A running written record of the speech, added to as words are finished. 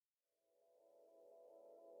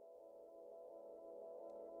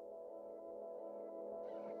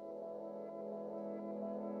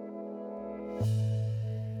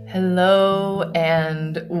Hello,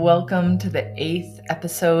 and welcome to the 8th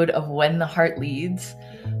episode of When the Heart Leads.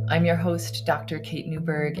 I'm your host, Dr. Kate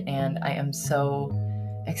Newberg, and I am so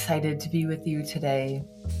excited to be with you today.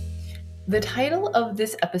 The title of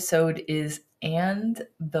this episode is And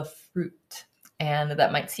the Fruit, and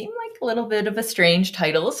that might seem like a little bit of a strange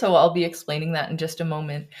title, so I'll be explaining that in just a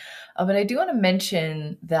moment. But I do want to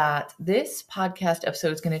mention that this podcast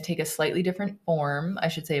episode is going to take a slightly different form, I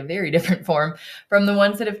should say a very different form, from the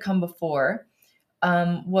ones that have come before.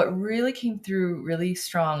 What really came through really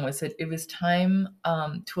strong was that it was time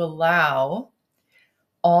to allow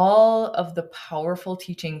all of the powerful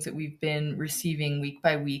teachings that we've been receiving week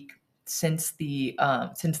by week since the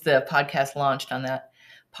podcast launched on that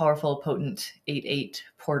powerful, potent 8/8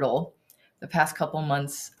 portal the past couple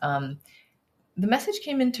months. The message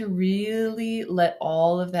came in to really let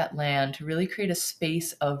all of that land, to really create a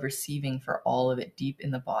space of receiving for all of it deep in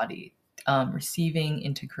the body, receiving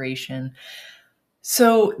integration.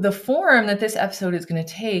 So the form that this episode is going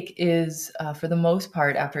to take is, for the most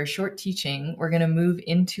part, after a short teaching, we're going to move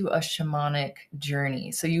into a shamanic journey.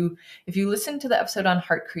 So if you listen to the episode on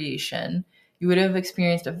heart creation, you would have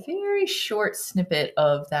experienced a very short snippet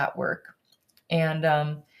of that work. And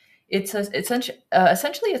essentially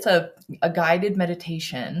it's a guided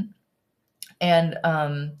meditation. And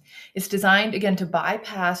it's designed, again, to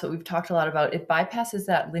bypass what we've talked a lot about. It bypasses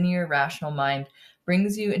that linear rational mind,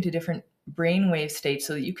 brings you into different brainwave states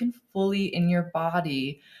so that you can fully, in your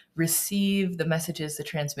body, receive the messages, the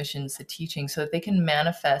transmissions, the teaching, so that they can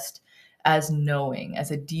manifest as knowing,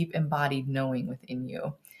 as a deep embodied knowing within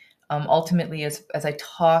you. Ultimately, as I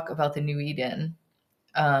talk about the new Eden,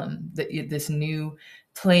 this new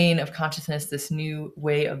plane of consciousness, this new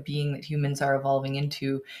way of being that humans are evolving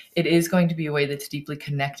into, it is going to be a way that's deeply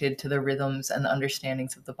connected to the rhythms and the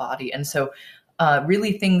understandings of the body. And so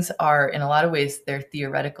really things are, in a lot of ways, they're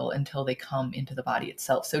theoretical until they come into the body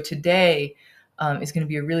itself. So today is going to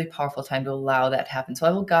be a really powerful time to allow that to happen. So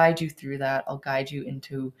I will guide you through that. I'll guide you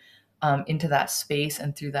into that space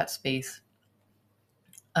and through that space.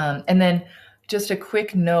 And then just a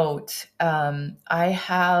quick note, I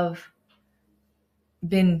have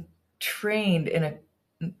been trained in a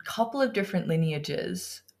couple of different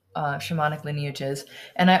lineages, shamanic lineages,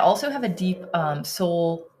 and I also have a deep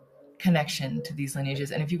soul connection to these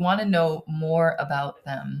lineages. And if you want to know more about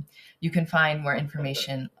them, you can find more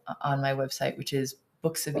information on my website, which is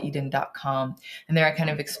booksofeden.com. And there I kind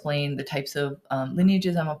of explain the types of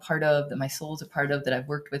lineages I'm a part of, that my soul is a part of, that I've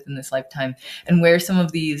worked with in this lifetime, and where some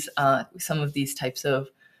of these types of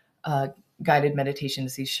guided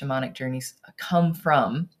meditations, these shamanic journeys, come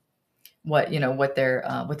from, what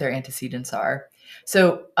their antecedents are.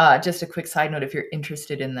 So just a quick side note, if you're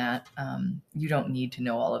interested in that, you don't need to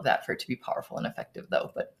know all of that for it to be powerful and effective,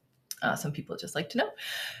 though, but some people just like to know.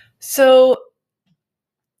 So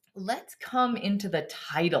let's come into the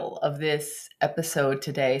title of this episode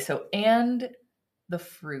today. So, and the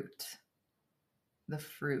fruit.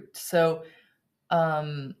 So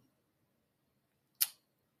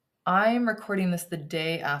I'm recording this the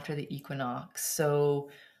day after the equinox. So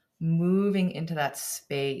moving into that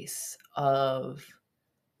space of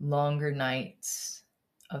longer nights,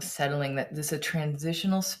 of settling, that this is a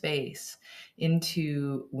transitional space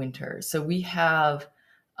into winter. So we have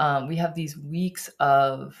these weeks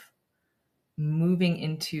of moving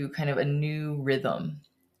into kind of a new rhythm.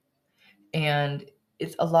 And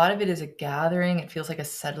a lot of it is a gathering. It feels like a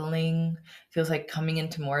settling, feels like coming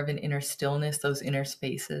into more of an inner stillness, those inner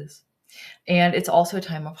spaces. And it's also a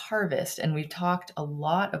time of harvest. And we've talked a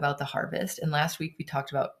lot about the harvest. And last week we talked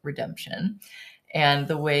about redemption and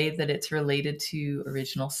the way that it's related to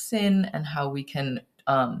original sin, and how we can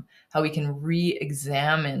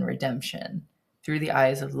re-examine redemption through the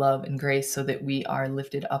eyes of love and grace, so that we are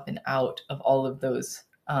lifted up and out of all of those,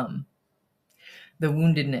 the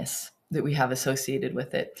woundedness that we have associated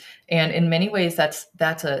with it. And in many ways, that's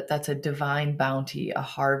a divine bounty, a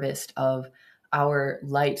harvest of our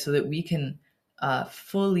light, so that we can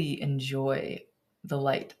fully enjoy the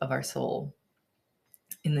light of our soul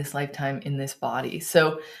in this lifetime, in this body.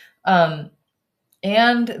 So, and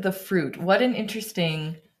the fruit. What an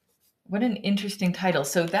interesting title.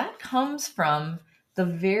 So that comes from the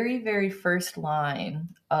very, very first line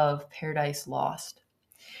of Paradise Lost.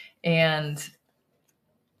 And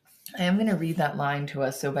I am going to read that line to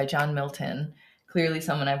us. So by John Milton, clearly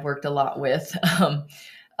someone I've worked a lot with.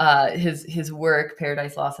 His work,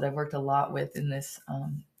 Paradise Lost, that I've worked a lot with in this,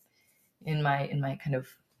 in my kind of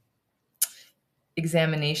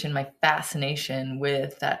examination, my fascination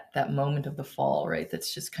with that moment of the fall, right?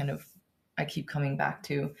 That's just kind of, I keep coming back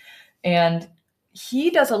to. And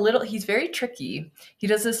he's very tricky. He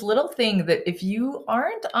does this little thing that if you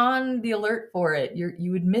aren't on the alert for it,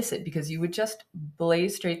 you would miss it because you would just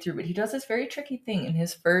blaze straight through. But he does this very tricky thing in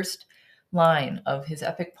his first line of his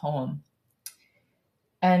epic poem.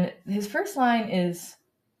 And his first line is,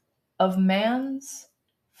 "Of man's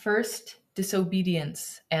first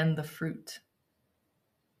disobedience and the fruit."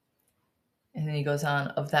 And then he goes on,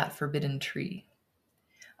 "Of that forbidden tree."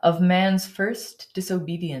 Of man's first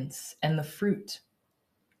disobedience and the fruit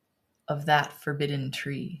of that forbidden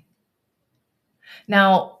tree.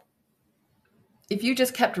 Now, if you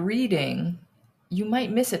just kept reading, you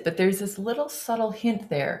might miss it, but there's this little subtle hint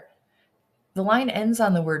there. The line ends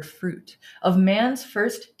on the word fruit. Of man's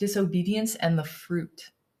first disobedience and the fruit.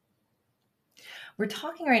 We're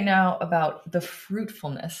talking right now about the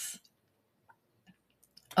fruitfulness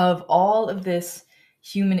of all of this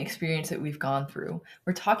human experience that we've gone through.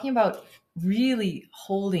 We're talking about really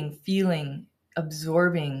holding, feeling,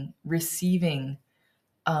 absorbing, receiving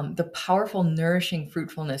the powerful, nourishing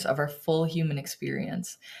fruitfulness of our full human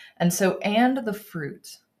experience. And so, and the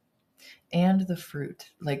fruit,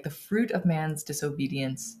 like the fruit of man's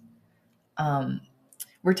disobedience,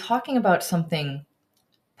 we're talking about something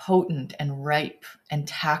potent and ripe and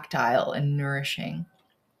tactile and nourishing.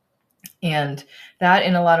 And that,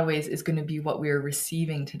 in a lot of ways, is going to be what we're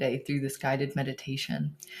receiving today through this guided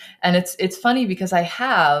meditation. And it's funny because I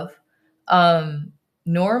have,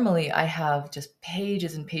 normally I have just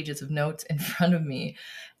pages and pages of notes in front of me.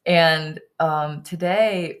 And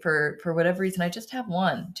today, for whatever reason, I just have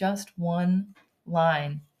just one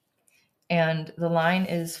line. And the line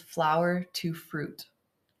is flower to fruit.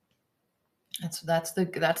 That's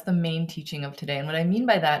the main teaching of today. And what I mean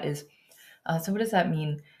by that is, so what does that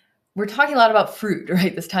mean? We're talking a lot about fruit,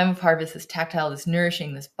 right? This time of harvest, this tactile, this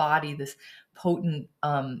nourishing, this body, this potent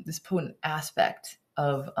aspect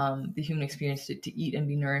of the human experience to eat and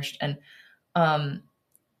be nourished. And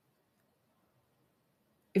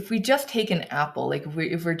if we just take an apple, like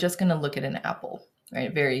if we're just going to look at an apple,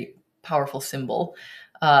 right? Very powerful symbol,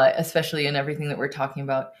 especially in everything that we're talking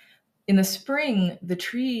about. In the spring, the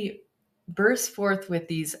tree bursts forth with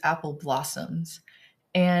these apple blossoms.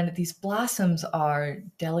 And these blossoms are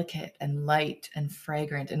delicate and light and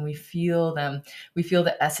fragrant, and we feel them. We feel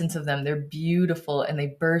the essence of them. They're beautiful, and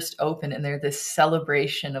they burst open, and they're this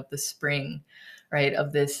celebration of the spring, right?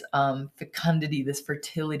 Of this fecundity, this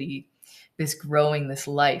fertility, this growing, this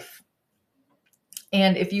life.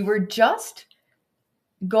 And if you were just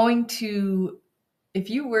going to, if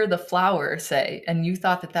you were the flower, say, and you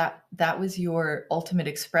thought that was your ultimate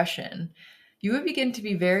expression, you would begin to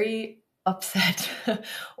be very upset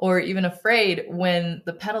or even afraid when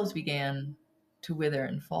the petals began to wither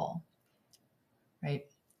and fall, right?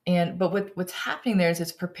 But what's happening there is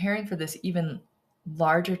it's preparing for this even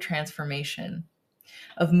larger transformation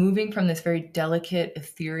of moving from this very delicate,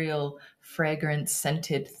 ethereal, fragrant,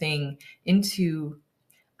 scented thing into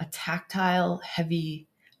a tactile, heavy,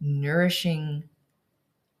 nourishing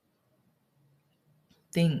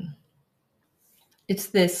thing. It's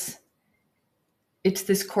this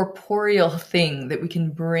corporeal thing that we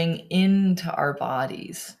can bring into our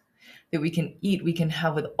bodies, that we can eat, we can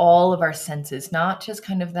have with all of our senses, not just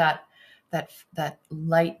kind of that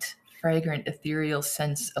light, fragrant, ethereal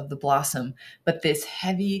sense of the blossom, but this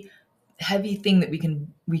heavy thing that we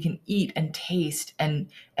can eat and taste and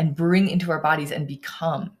bring into our bodies and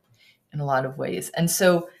become in a lot of ways. And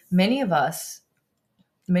so many of us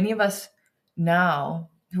now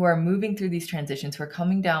who are moving through these transitions, who are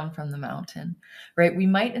coming down from the mountain, right? We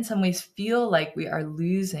might in some ways feel like we are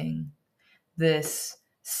losing this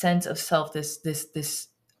sense of self, this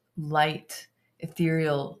light,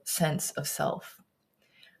 ethereal sense of self.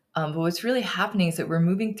 But what's really happening is that we're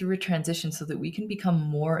moving through a transition so that we can become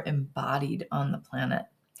more embodied on the planet,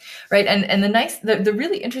 right? And the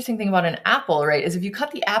really interesting thing about an apple, right, is if you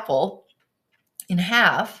cut the apple in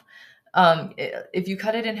half, if you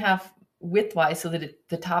cut it in half widthwise so that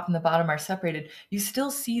the top and the bottom are separated, you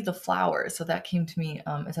still see the flower. So that came to me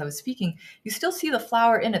as I was speaking. You still see the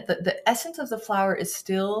flower in it. The essence of the flower is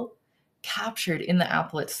still captured in the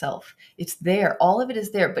apple itself. It's there. All of it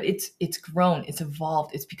is there, but it's grown, it's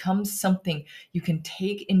evolved, it's become something you can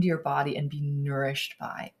take into your body and be nourished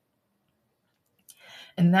by.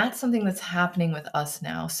 And that's something that's happening with us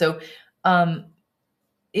now. So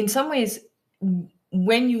in some ways,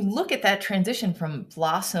 when you look at that transition from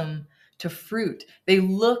blossom to fruit, they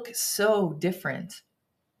look so different.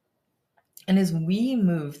 And as we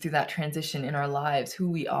move through that transition in our lives,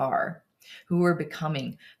 who we are, who we're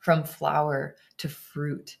becoming, from flower to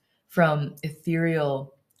fruit, from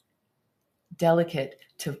ethereal, delicate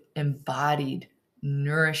to embodied,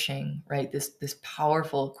 nourishing, right? This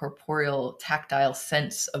powerful corporeal tactile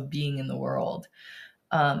sense of being in the world.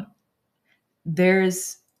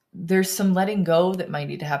 There's some letting go that might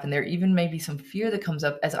need to happen. There even may be some fear that comes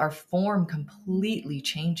up as our form completely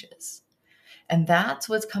changes. And that's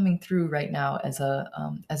what's coming through right now as a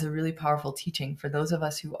really powerful teaching for those of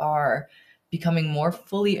us who are becoming more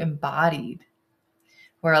fully embodied.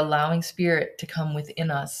 We're allowing spirit to come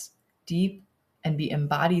within us deep and be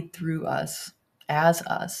embodied through us as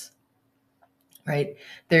us, right?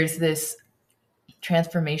 There's this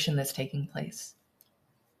transformation that's taking place.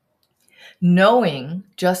 Knowing,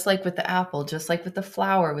 just like with the apple, just like with the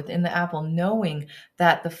flower within the apple, knowing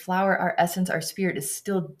that the flower, our essence, our spirit is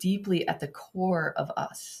still deeply at the core of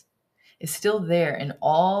us, is still there in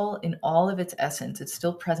all of its essence. It's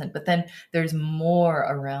still present, but then there's more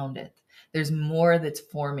around it. There's more that's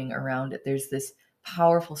forming around it. There's this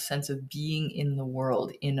powerful sense of being in the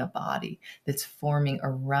world in a body that's forming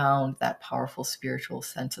around that powerful spiritual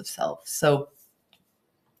sense of self. So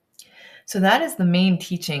that is the main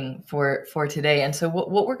teaching for today. And so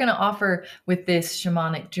what we're going to offer with this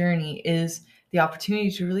shamanic journey is the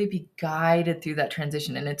opportunity to really be guided through that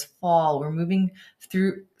transition. And it's fall. We're moving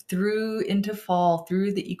through into fall,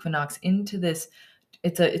 through the equinox, into this.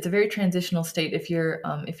 It's a very transitional state. If you're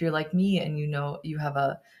like me and you have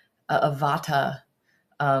a vata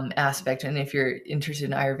aspect, and if you're interested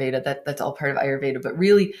in Ayurveda, that's all part of Ayurveda. But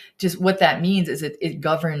really, just what that means is it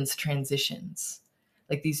governs transitions,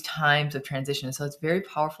 like these times of transition. So it's very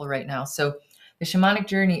powerful right now. So the shamanic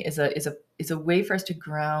journey is a way for us to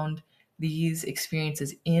ground these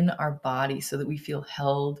experiences in our body, so that we feel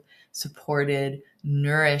held, supported,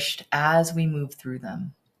 nourished as we move through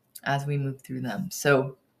them.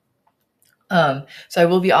 So I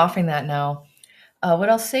will be offering that now. What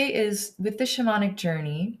I'll say is, with the shamanic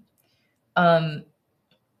journey, I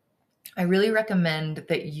really recommend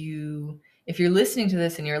that if you're listening to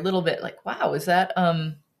this and you're a little bit like, wow, is that,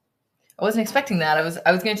 I wasn't expecting that. I was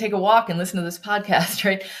going to take a walk and listen to this podcast,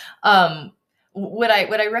 right? What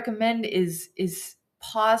I recommend is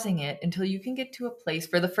pausing it until you can get to a place.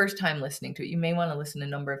 For the first time listening to it, you may want to listen a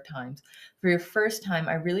number of times. For your first time,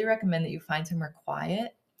 I really recommend that you find somewhere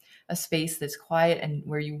quiet, a space that's quiet and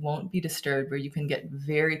where you won't be disturbed, where you can get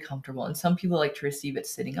very comfortable. And some people like to receive it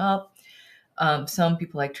sitting up. Some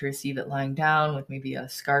people like to receive it lying down with maybe a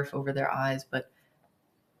scarf over their eyes. But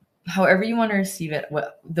however you want to receive it,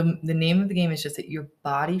 what the name of the game is just that your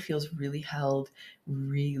body feels really held,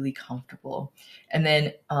 really comfortable. And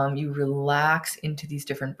then you relax into these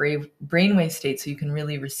different brainwave states so you can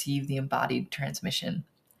really receive the embodied transmission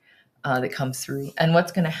that comes through. And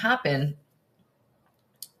what's going to happen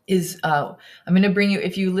is I'm going to bring you,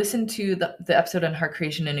 if you listen to the episode on heart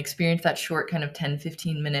creation and experience that short kind of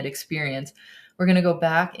 10-15 minute experience, we're going to go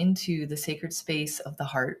back into the sacred space of the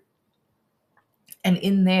heart. And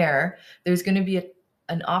in there's going to be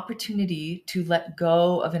an opportunity to let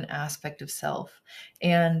go of an aspect of self.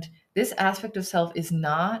 And this aspect of self is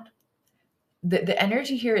not, the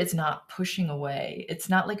energy here is not pushing away. It's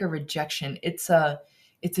not like a rejection. It's a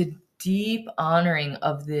deep honoring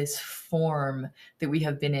of this form that we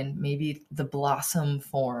have been in, maybe the blossom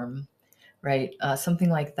form, right?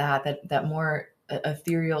 Something like that more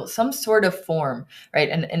ethereal, some sort of form, right?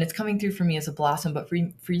 And it's coming through for me as a blossom, but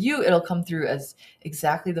for you, it'll come through as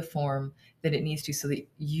exactly the form that it needs to, so that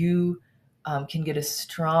you can get a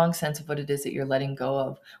strong sense of what it is that you're letting go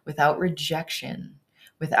of without rejection,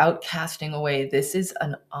 without casting away. This is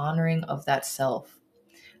an honoring of that self,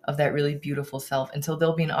 of that really beautiful self. And so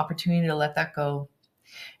there'll be an opportunity to let that go.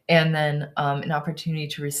 And then an opportunity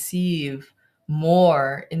to receive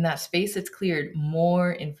more in that space that's cleared,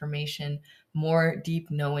 more information, more deep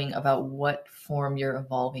knowing about what form you're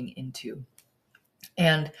evolving into.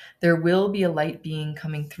 And there will be a light being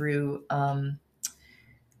coming through.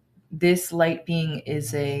 This light being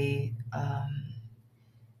is you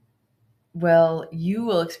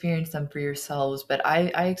will experience them for yourselves, but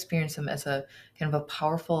I experience them as a kind of a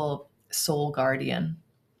powerful soul guardian.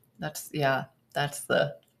 That's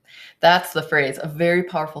the phrase, a very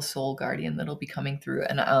powerful soul guardian that'll be coming through.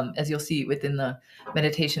 And as you'll see within the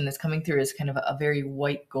meditation, that's coming through is kind of a very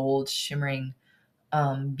white gold shimmering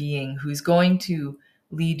being who's going to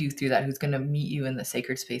lead you through that, who's going to meet you in the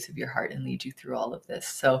sacred space of your heart and lead you through all of this.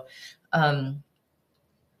 So I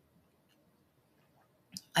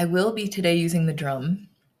will be today using the drum,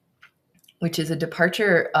 which is a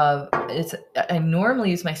departure of I normally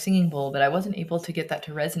use my singing bowl, but I wasn't able to get that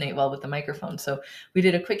to resonate well with the microphone. So we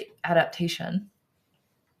did a quick adaptation.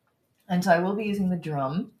 And so I will be using the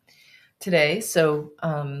drum today. So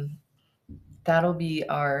that'll be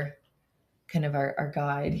our kind of our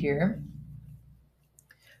guide here.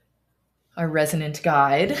 resonant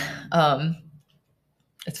guide.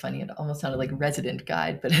 It's funny, it almost sounded like resident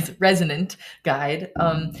guide, but it's resonant guide.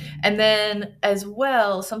 And then as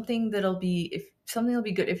well, something that'll be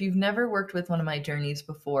good if you've never worked with one of my journeys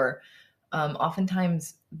before.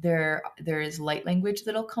 Oftentimes there is light language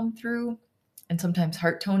that'll come through, and sometimes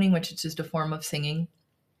heart toning, which is just a form of singing.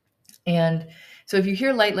 And so if you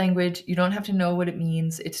hear light language, you don't have to know what it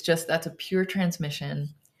means. It's just that's a pure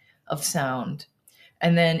transmission of sound.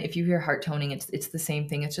 And then if you hear heart toning, it's the same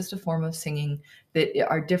thing. It's just a form of singing that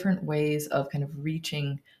are different ways of kind of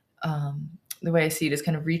reaching. The way I see it is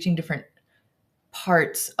kind of reaching different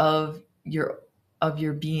parts of your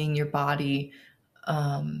being, your body,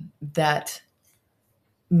 that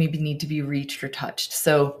maybe need to be reached or touched.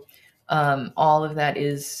 So all of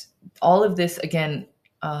this again,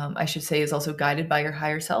 I should say, is also guided by your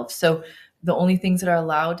higher self. So the only things that are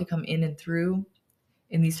allowed to come in and through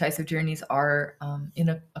in these types of journeys are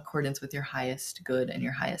in accordance with your highest good and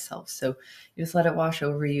your highest self. So you just let it wash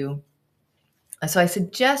over you. So I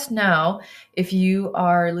suggest now, if you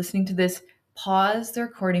are listening to this, pause the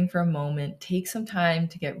recording for a moment, take some time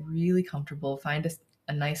to get really comfortable, find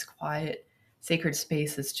a nice, quiet, sacred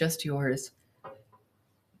space that's just yours.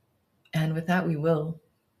 And with that, we will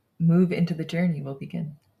move into the journey. We'll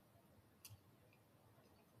begin.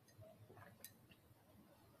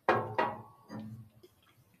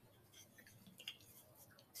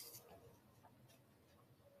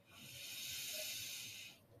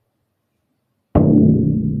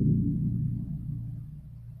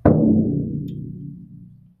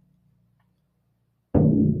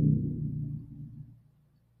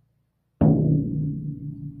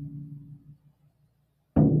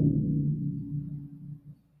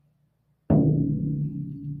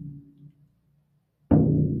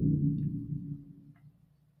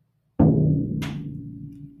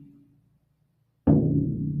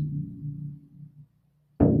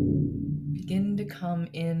 Begin to come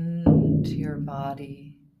into your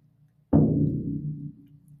body,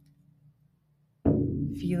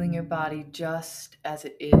 feeling your body just as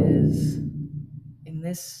it is in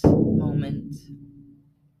this moment.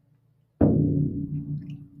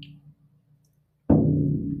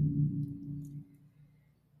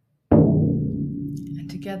 And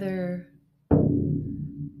together,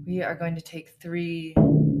 we are going to take 3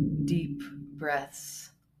 deep breaths.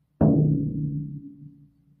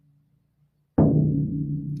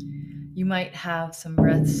 You might have some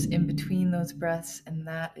breaths in between those breaths, and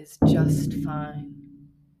that is just fine.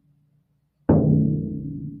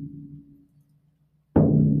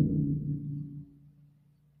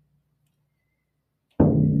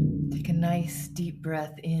 Take a nice deep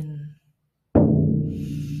breath in.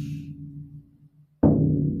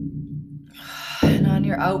 And on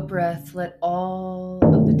your out breath, let all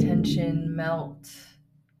of the tension melt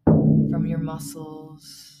from your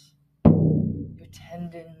muscles, your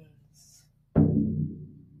tendons,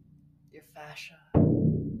 your fascia.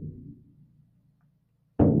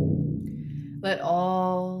 Let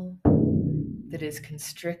all that is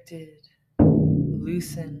constricted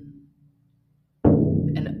loosen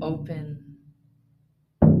and open.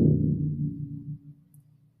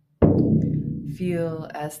 Feel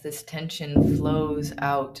as this tension flows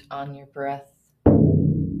out on your breath,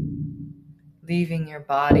 leaving your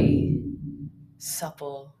body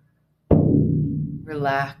supple,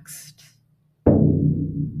 relaxed,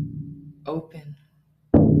 open.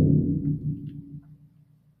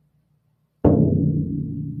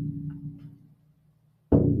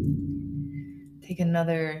 Take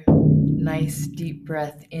another nice deep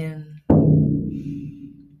breath in.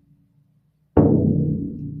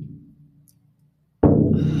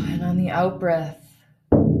 And on the out breath,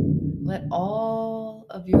 let all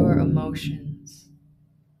of your emotions,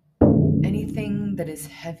 anything that is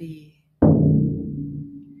heavy,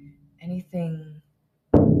 anything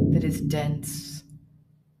that is dense,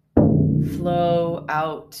 flow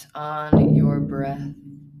out on your breath.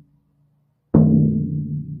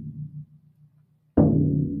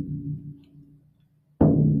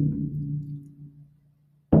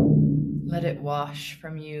 Let it wash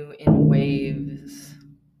from you in waves.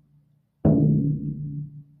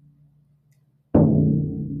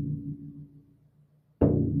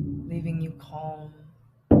 Leaving you calm,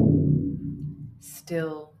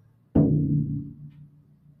 still,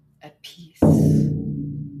 at peace.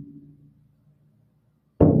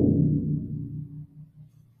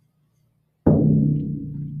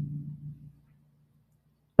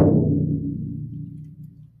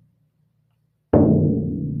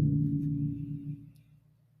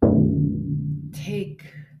 Take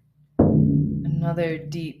another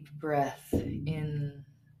deep breath in.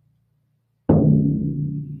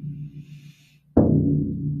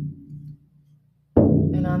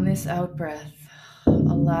 on this out breath,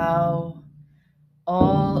 allow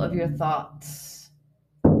all of your thoughts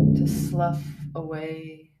to slough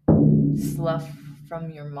away, slough from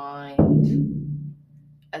your mind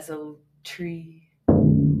as a tree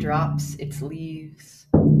drops its leaves.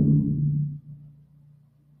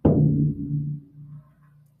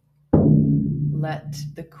 Let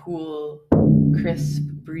the cool, crisp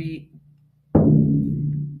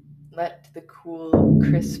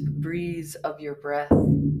breeze of your breath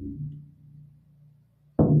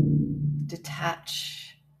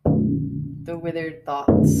detach the withered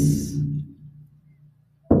thoughts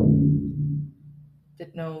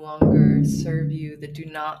that no longer serve you, that do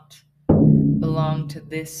not belong to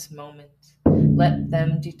this moment. Let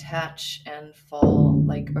them detach and fall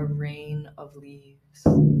like a rain of leaves,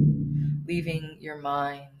 leaving your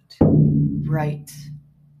mind bright,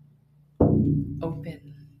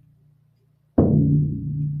 open,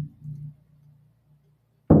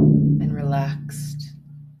 and relaxed.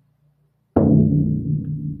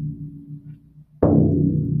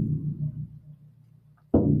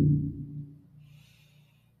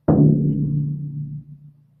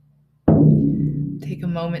 Take a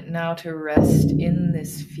moment now to rest in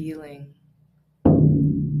this feeling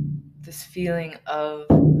of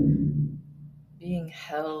being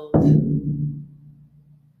held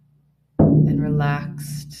and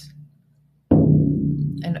relaxed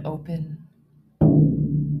and open.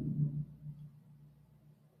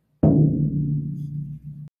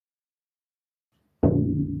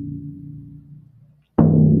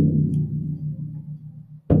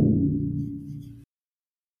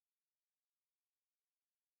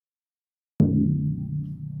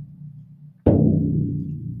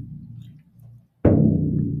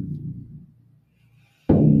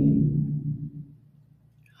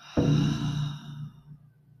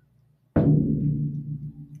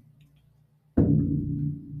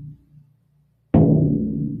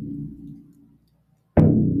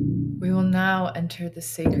 We will now enter the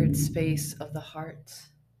sacred space of the heart.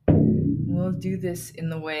 We'll do this in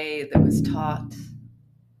the way that was taught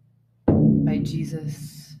by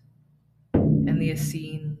Jesus and the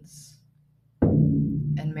Essenes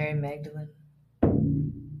and Mary Magdalene.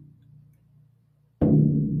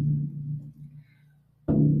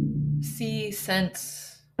 See,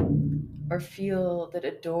 sense, or feel that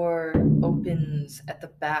a door opens at the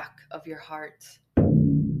back of your heart.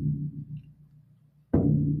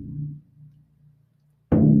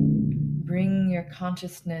 Bring your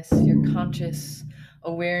consciousness, your conscious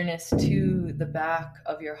awareness to the back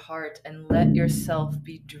of your heart and let yourself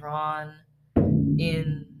be drawn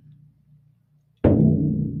in.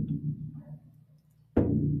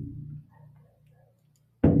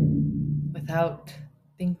 Without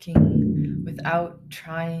thinking, without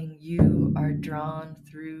trying, you are drawn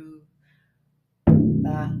through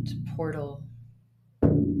that portal.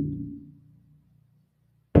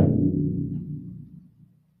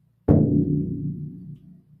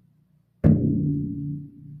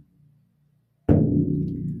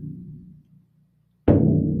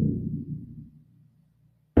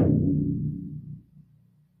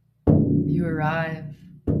 You arrive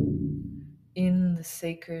in the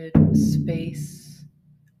sacred space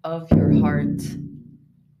of your heart.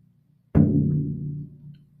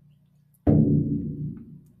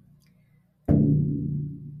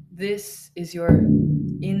 This is your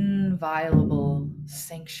inviolable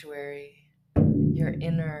sanctuary, your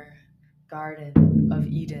inner Garden of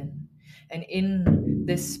Eden. And in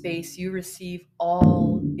this space, you receive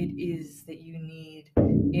all it is that you need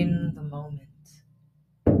in the moment.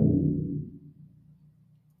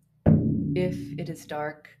 If it is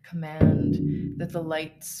dark, command that the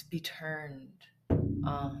lights be turned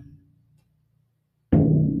on.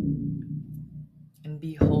 And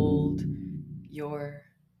behold your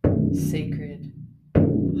sacred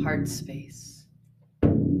heart space.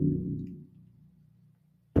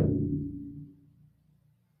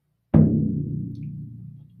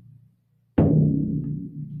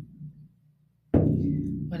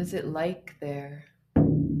 What is it like there?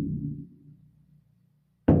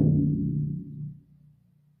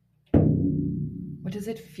 What does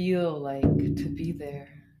it feel like to be there?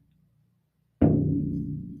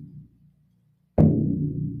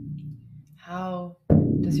 How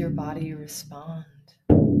does your body respond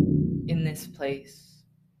in this place?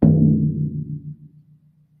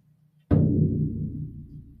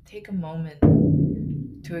 Take a moment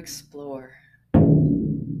to explore.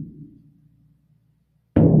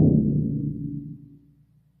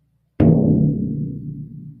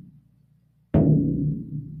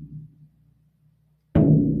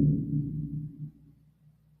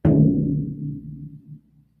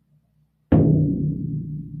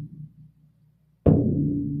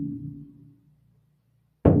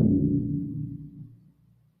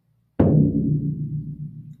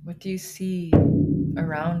 do you see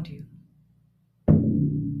around you?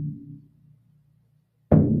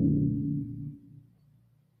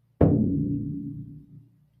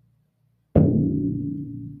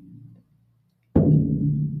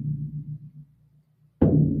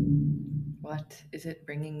 What is it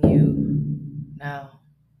bringing you now?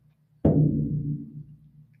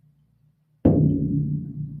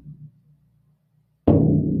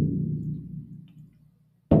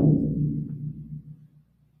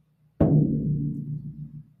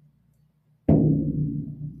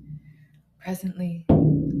 Presently,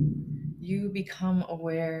 you become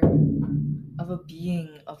aware of a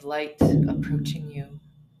being of light approaching you.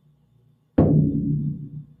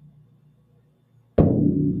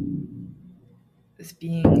 This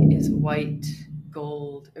being is white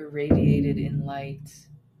gold, irradiated in light.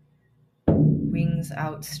 Wings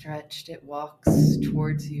outstretched, it walks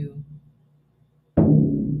towards you.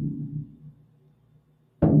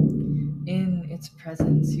 In its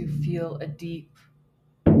presence, you feel a deep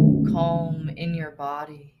calm in your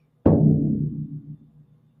body.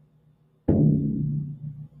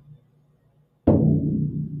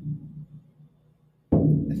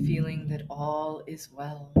 The feeling that all is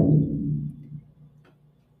well.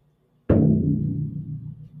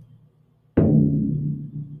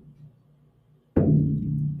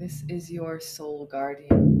 This is your soul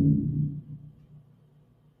guardian.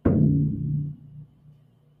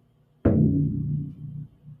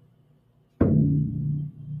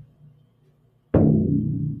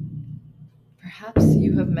 Perhaps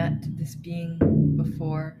you have met this being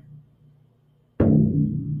before.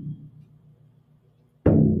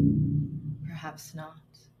 Perhaps not.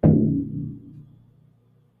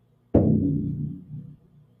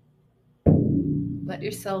 Let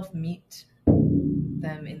yourself meet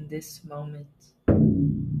them in this moment.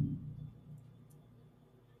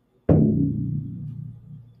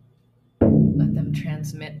 Let them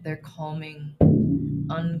transmit their calming,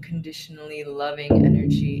 unconditionally loving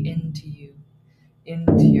energy into you,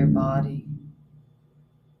 into your body.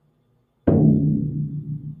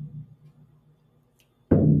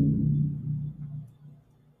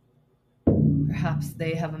 Perhaps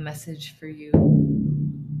they have a message for you.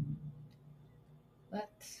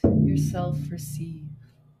 Let yourself receive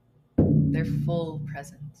their full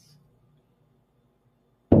presence.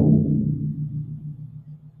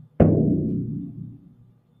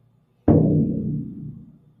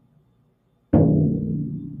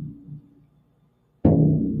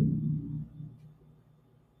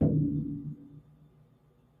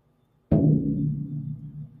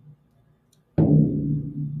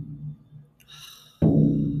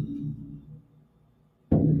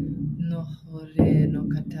 No hore no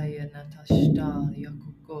kataya natashta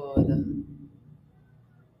yakukoda.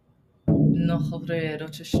 No hore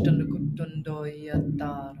rochestanu kutundo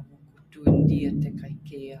yatara mukutu india te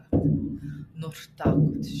kaikea.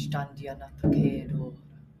 Nortakut standia natakedo.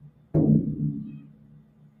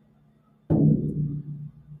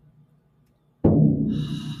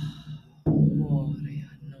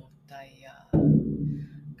 Moria notaya.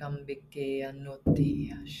 Gambikea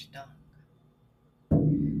notia stang.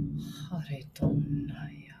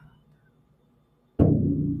 Haretonaya.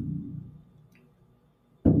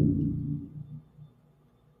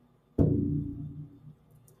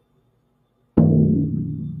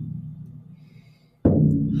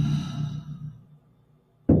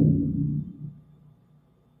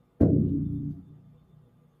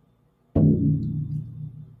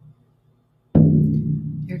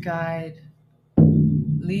 Your guide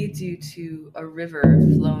leads you to a river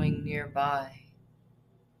flowing nearby.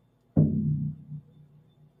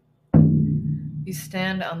 You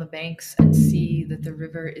stand on the banks and see that the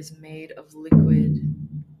river is made of liquid,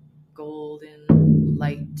 golden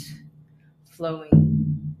light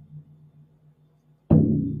flowing.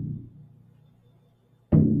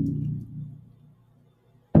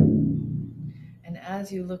 And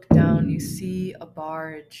as you look down, you see a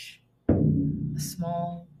barge, a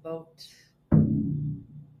small boat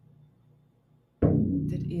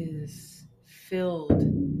that is filled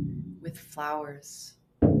with flowers.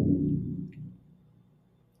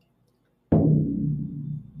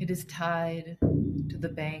 It is tied to the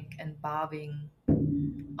bank and bobbing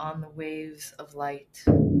on the waves of light.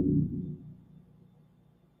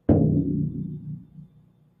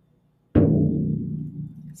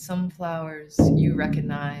 Some flowers you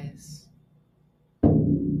recognize,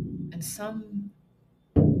 and some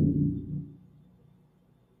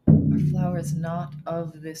are flowers not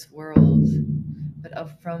of this world, but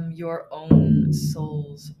from your own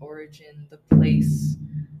soul's origin, the place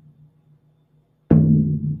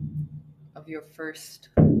of your first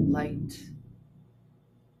light.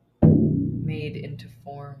 made into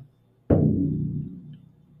form.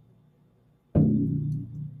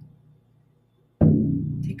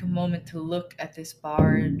 Take a moment to look at this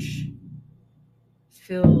barge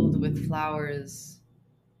filled with flowers.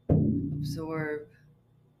 Absorb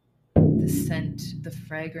the scent, the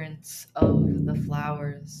fragrance of the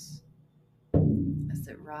flowers as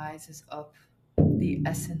it rises up, the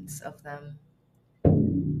essence of them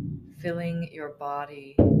filling your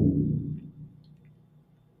body.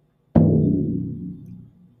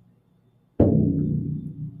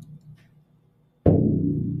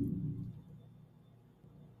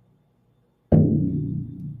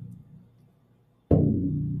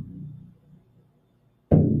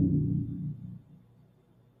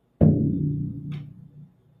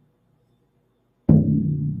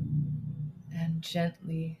 And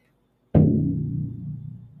gently,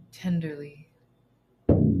 tenderly,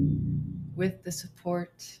 with the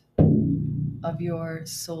support of your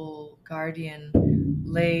soul guardian,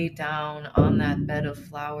 lay down on that bed of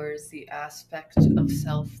flowers the aspect of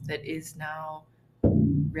self that is now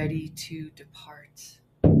ready to depart.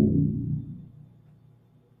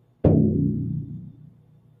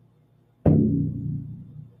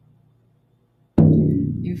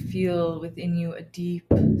 You feel within you a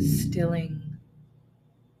deep stilling,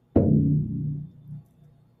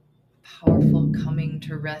 powerful coming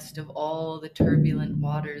to rest of all the turbulent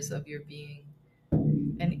waters of your being.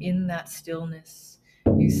 And in that stillness,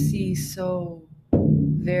 you see so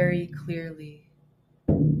very clearly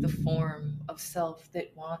the form of self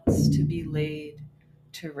that wants to be laid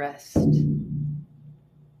to rest.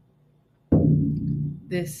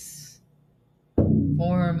 This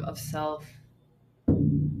form of self,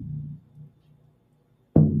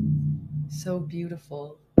 so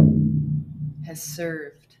beautiful, has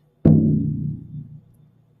served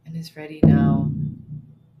and is ready now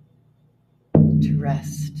to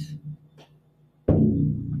rest.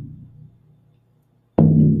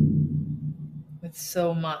 With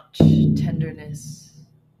so much tenderness,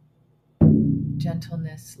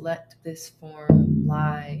 gentleness, let this form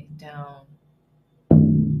lie down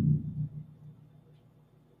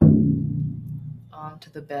onto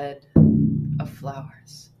the bed of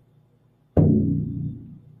flowers.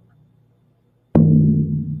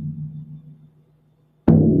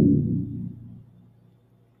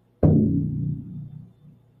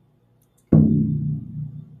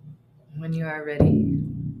 When you are ready,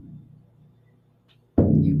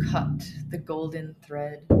 you cut the golden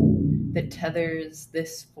thread that tethers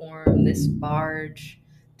this form, this barge,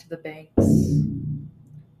 to the banks.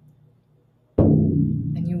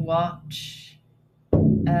 And you watch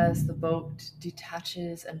as the boat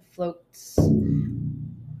detaches and floats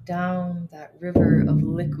down that river of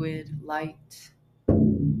liquid light.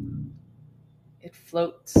 It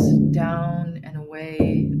floats down and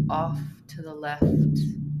away off to the left.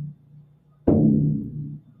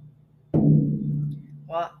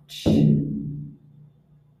 Watch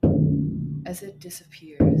as it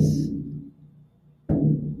disappears.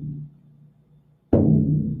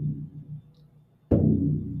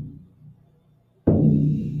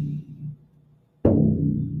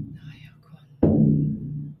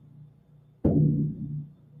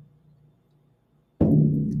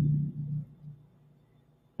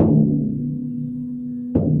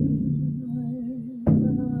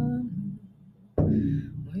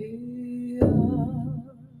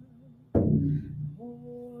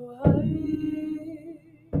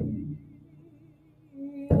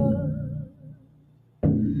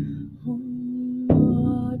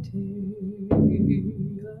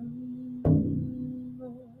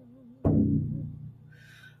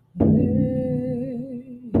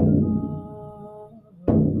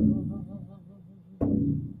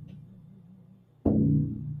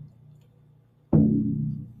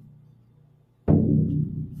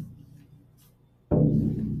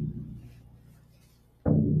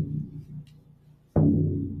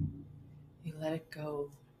 You let it go.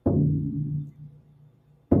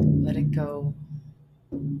 Let it go.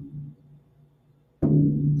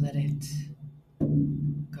 Let it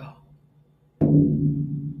go.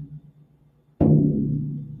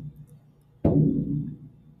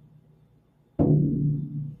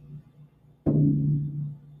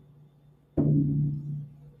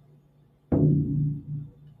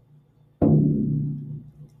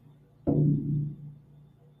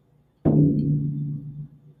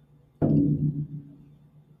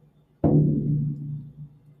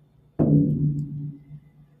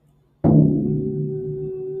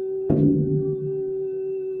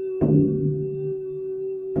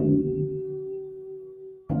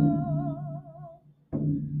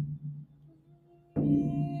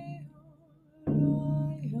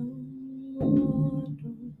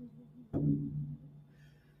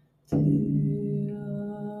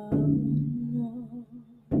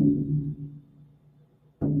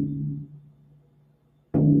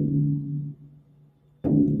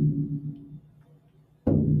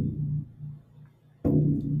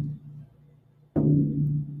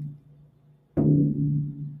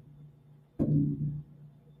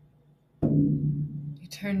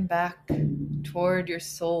 turn back toward your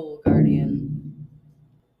soul guardian.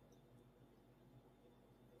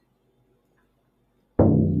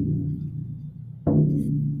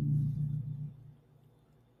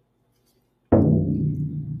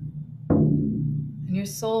 And your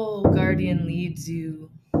soul guardian leads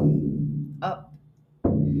you up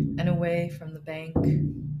and away from the bank,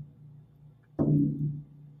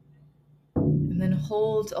 and then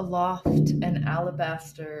holds aloft an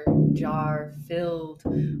alabaster jar filled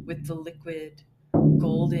with the liquid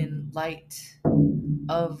golden light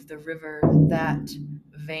of the river, that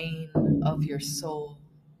vein of your soul,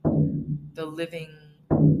 the living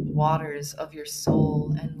waters of your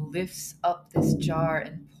soul, and lifts up this jar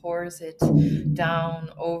and pours it down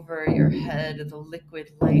over your head, the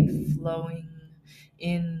liquid light flowing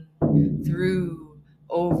in, through,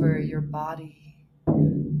 over your body,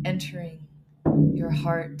 entering your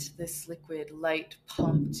heart, this liquid light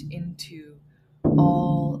pumped into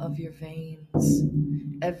all of your veins,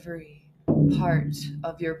 every part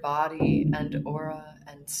of your body and aura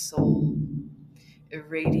and soul,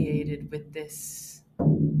 irradiated with this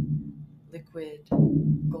liquid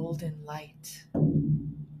golden light.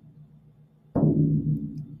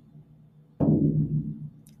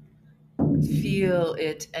 Feel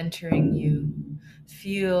it entering you.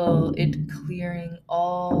 Feel it clearing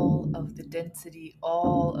all of the density,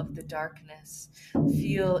 all of the darkness.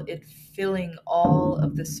 Feel it filling all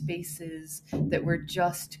of the spaces that were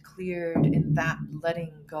just cleared in that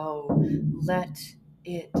letting go. Let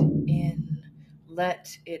it in.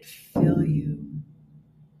 Let it fill you.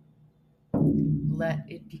 Let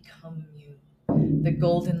it become you. The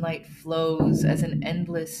golden light flows as an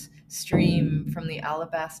endless stream from the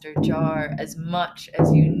alabaster jar, as much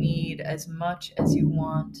as you need, as much as you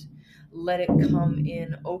want. Let it come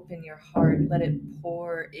in, open your heart, let it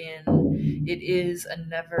pour in. It is a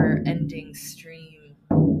never-ending stream.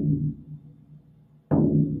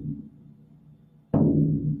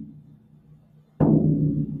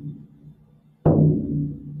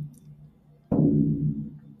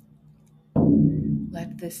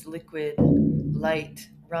 Let this liquid light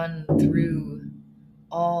run through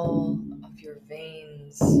all of your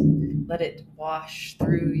veins. Let it wash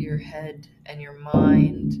through your head and your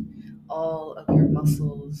mind, all of your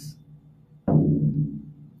muscles,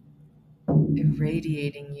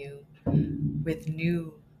 irradiating you with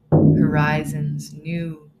new horizons,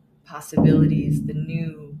 new possibilities, the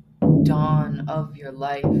new dawn of your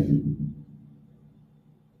life.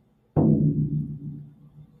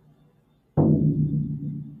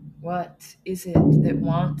 What is it that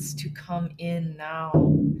wants to come in now?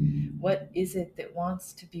 What is it that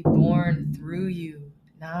wants to be born through you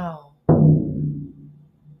now?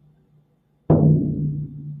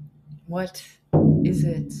 What is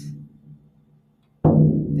it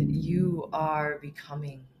that you are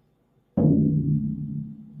becoming?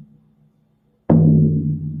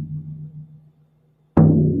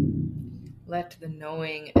 Let the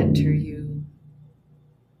knowing enter you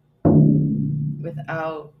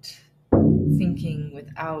without thinking,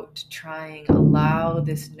 without trying. Allow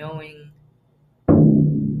this knowing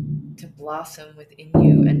to blossom within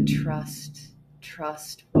you, and trust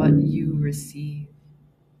what you receive.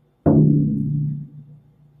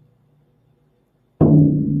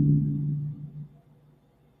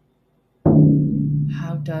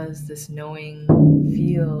 How does this knowing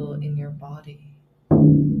feel in your body?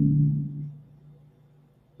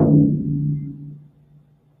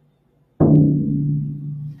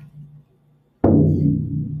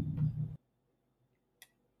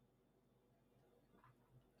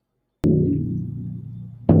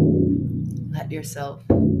 Let yourself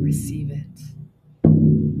receive it.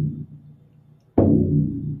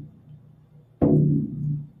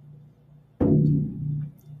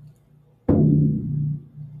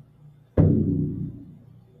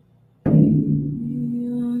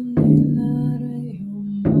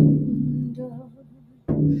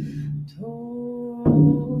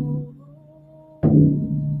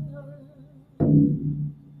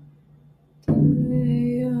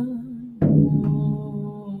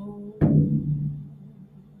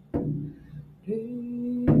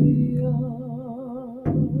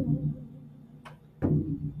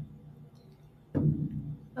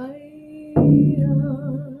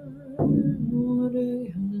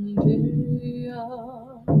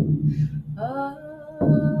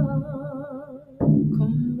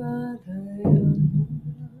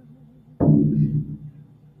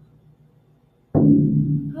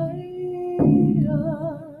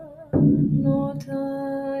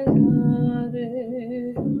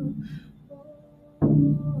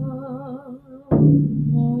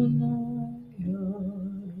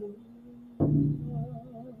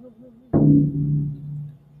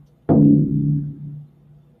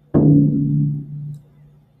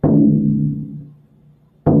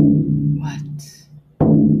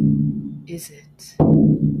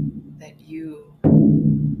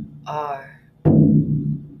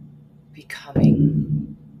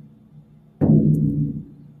 becoming.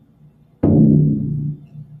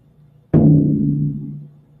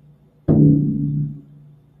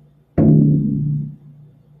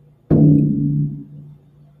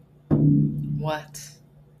 What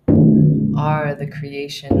are the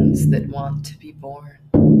creations that want to be born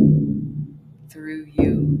through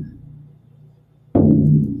you?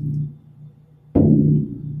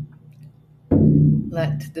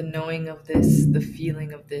 Let the knowing of this, the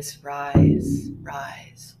feeling of this rise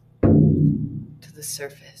to the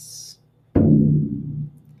surface.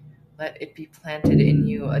 Let it be planted in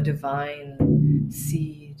you, a divine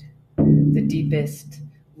seed, the deepest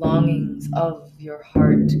longings of your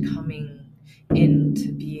heart coming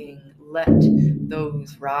into being. Let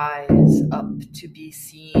those rise up to be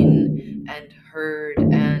seen and heard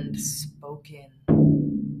and spoken.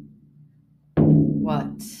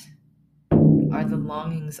 What are the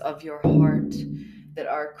longings of your heart that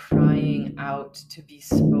are crying out to be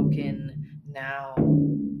spoken now?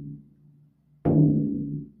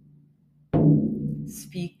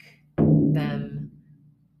 Speak them.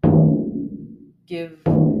 Give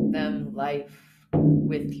them life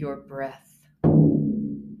with your breath.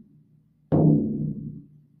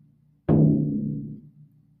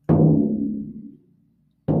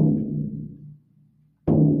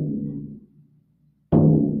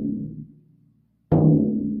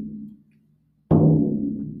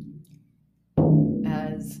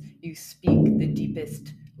 As you speak the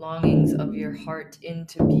deepest longings of your heart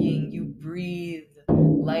into being, you breathe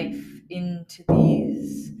life into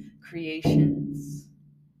these creations.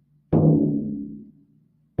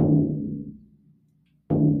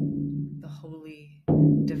 The holy,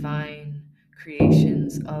 divine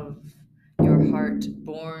creations of your heart,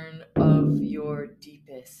 born of your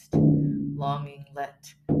deepest longing.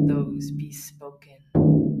 Let those be spoken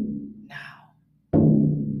now.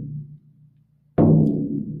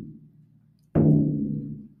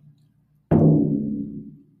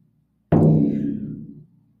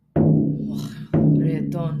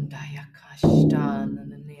 Redonda yakashtan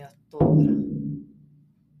niatora.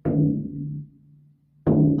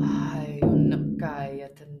 Ayunakaya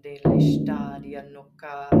tendele stadia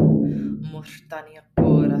noka mortania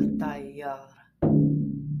cora tayar.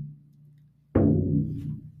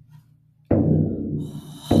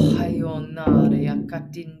 Hayonare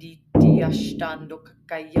yakatinditi ashtando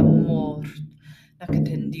kakaya mort.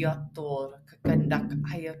 Nakatendiator kakandak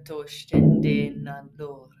ayato stende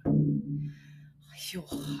nador.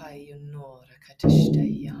 Hayonora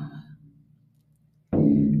katastaya.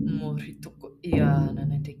 Moritoko iana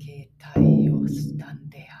neteke tayo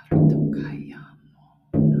stande artokaya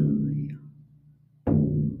monaya.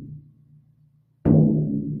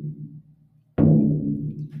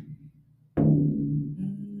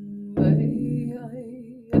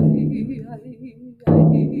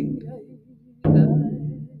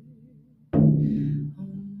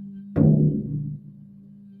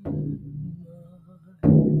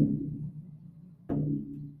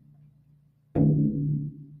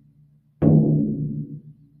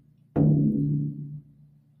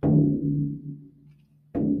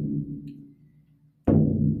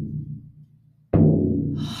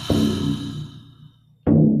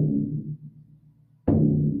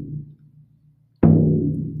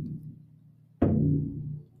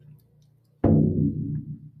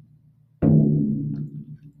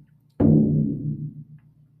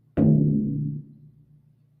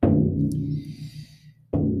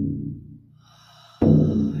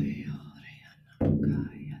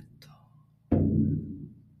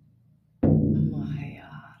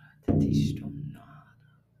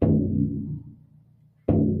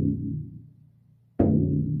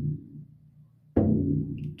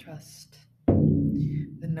 Trust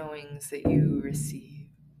the knowings that you receive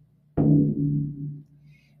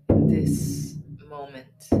in this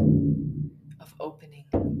moment of opening,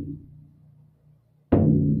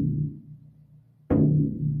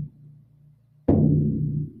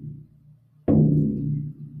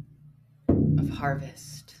 of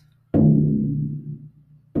harvest,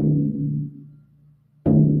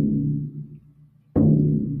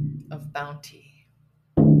 of bounty,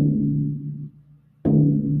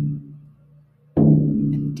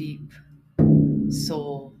 and deep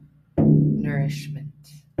soul nourishment.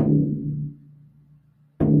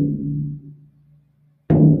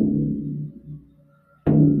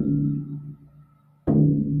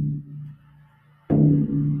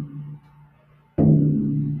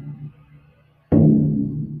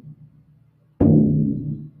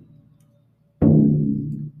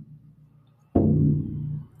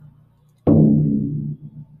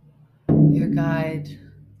 Your guide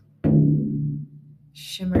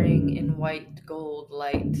shimmering glittering in white gold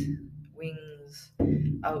light, wings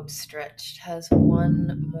outstretched, has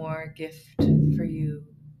one more gift for you.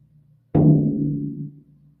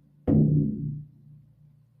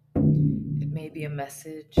 It may be a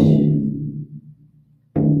message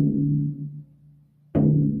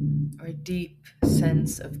or a deep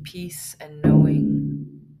sense of peace and knowing.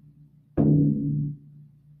 It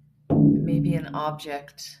may be an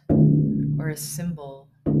object or a symbol.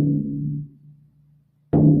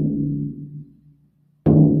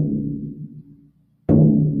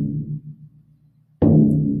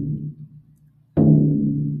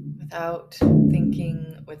 Without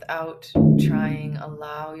thinking, without trying,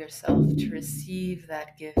 allow yourself to receive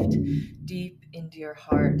that gift deep into your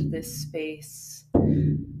heart, this space,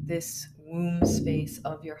 this womb space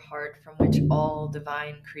of your heart from which all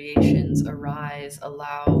divine creations arise.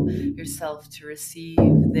 Allow yourself to receive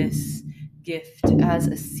this gift as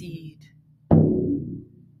a seed,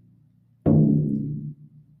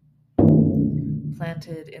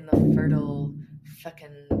 planted in the fertile,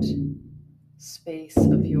 fecund space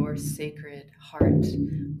of your sacred heart.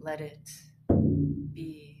 Let it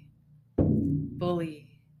be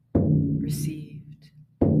fully received.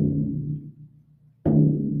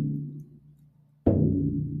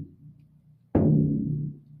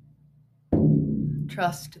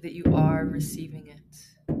 Trust that you are receiving it,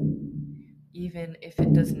 even if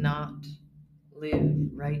it does not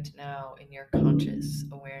live right now in your conscious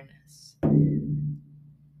awareness.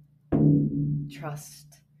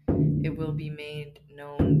 Trust it will be made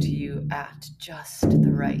known to you at just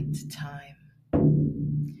the right time.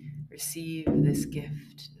 Receive this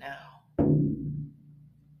gift now.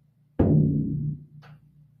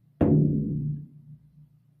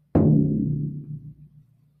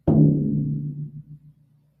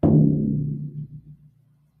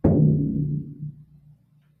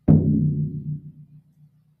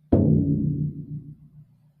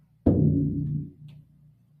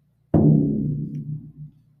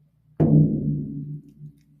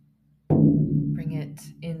 Bring it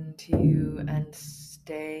into you and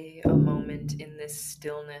stay a moment in this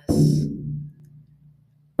stillness.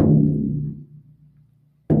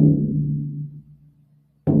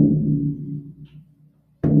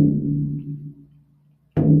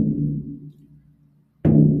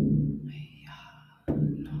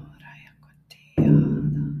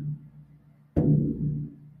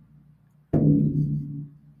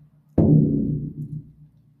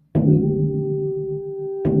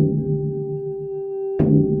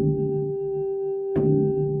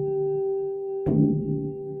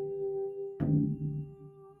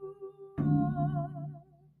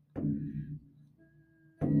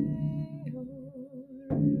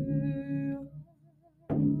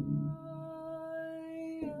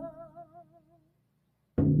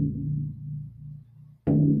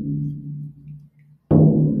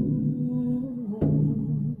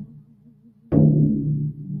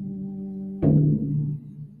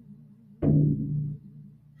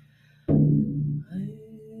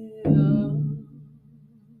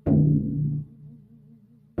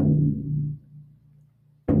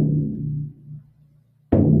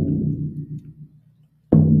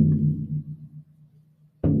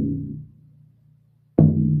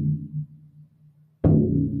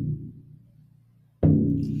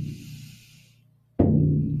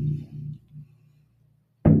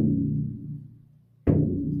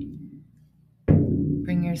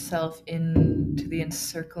 Bring yourself into the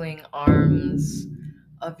encircling arms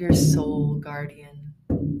of your soul guardian.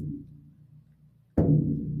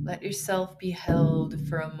 Let yourself be held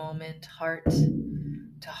for a moment, heart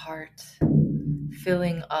to heart,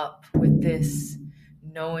 filling up with this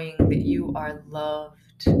knowing that you are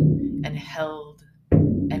loved and held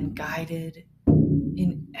and guided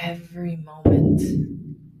in every moment.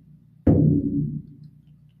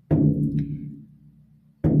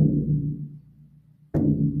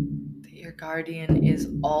 That your guardian is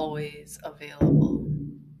always available.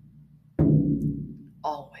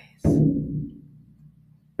 Always.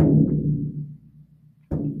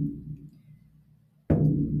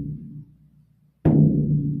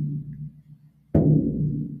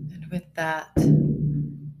 And with that,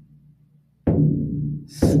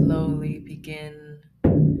 slowly begin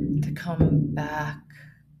to come back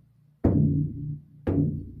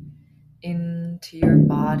into your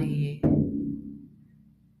body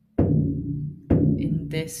in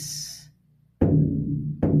this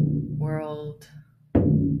world.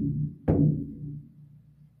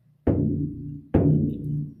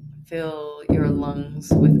 Fill your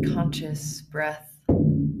lungs with conscious breath.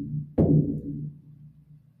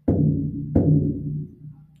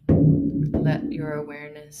 Let your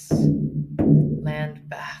awareness land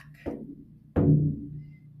back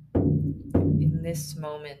this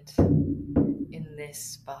moment, in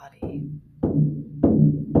this body.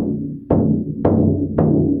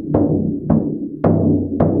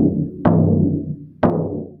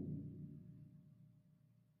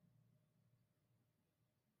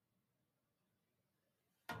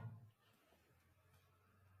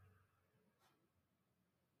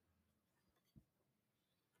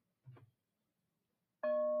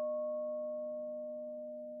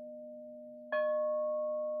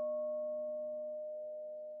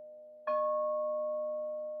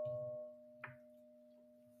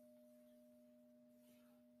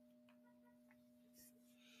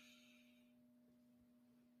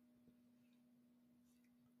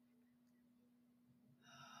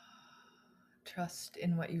 Trust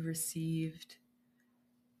in what you received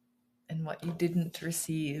and what you didn't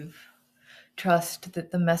receive. Trust that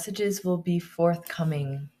the messages will be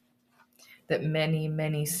forthcoming, that many,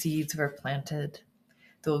 many seeds were planted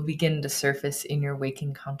that will begin to surface in your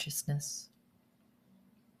waking consciousness.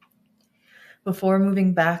 Before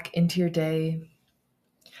moving back into your day,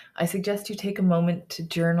 I suggest you take a moment to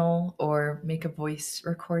journal or make a voice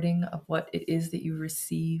recording of what it is that you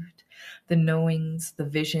received, the knowings, the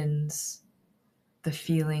visions, the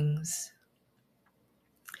feelings.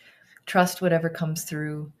 Trust whatever comes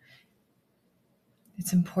through.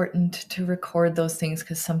 It's important to record those things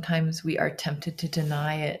because sometimes we are tempted to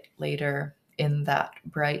deny it later in that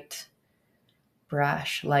bright,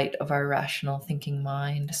 brash light of our rational thinking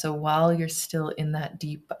mind. So while you're still in that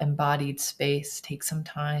deep embodied space, take some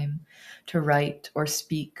time to write or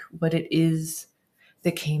speak what it is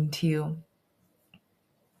that came to you.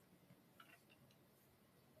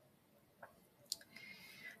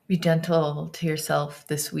 Be gentle to yourself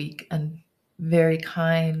this week and very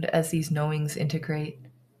kind as these knowings integrate.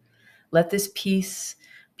 Let this peace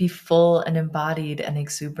be full and embodied and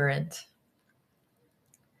exuberant.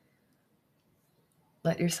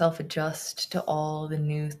 Let yourself adjust to all the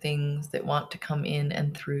new things that want to come in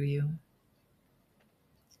and through you.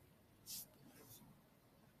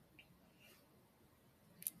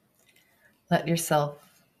 Let yourself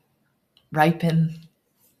ripen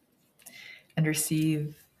and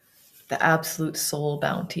receive the absolute soul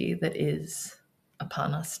bounty that is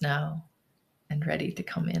upon us now and ready to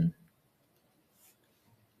come in.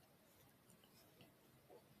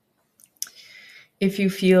 If you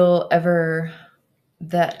feel ever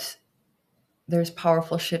that there's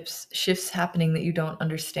powerful shifts happening that you don't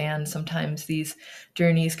understand, sometimes these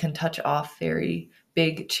journeys can touch off very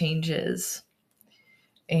big changes.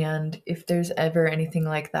 And if there's ever anything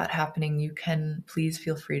like that happening, you can please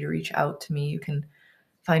feel free to reach out to me. You can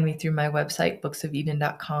find me through my website,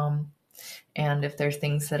 booksofeden.com. And if there's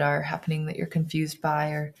things that are happening that you're confused by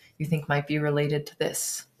or you think might be related to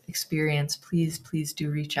this experience, please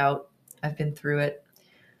do reach out. I've been through it.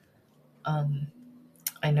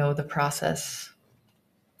 I know the process.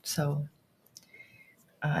 So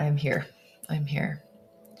I'm here.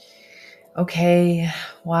 Okay.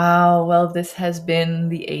 Wow. Well, this has been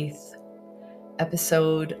the 8th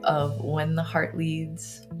episode of When the Heart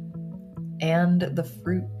Leads and the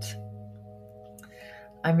Fruit.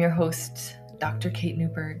 I'm your host, Dr. Kate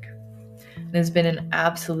Newberg. It has been an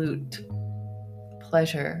absolute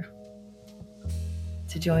pleasure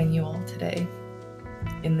to join you all today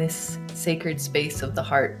in this sacred space of the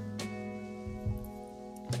heart.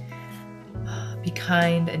 Be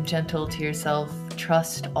kind and gentle to yourself.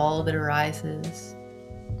 Trust all that arises.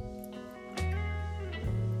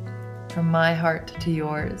 From my heart to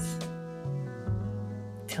yours.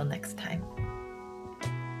 Till next time.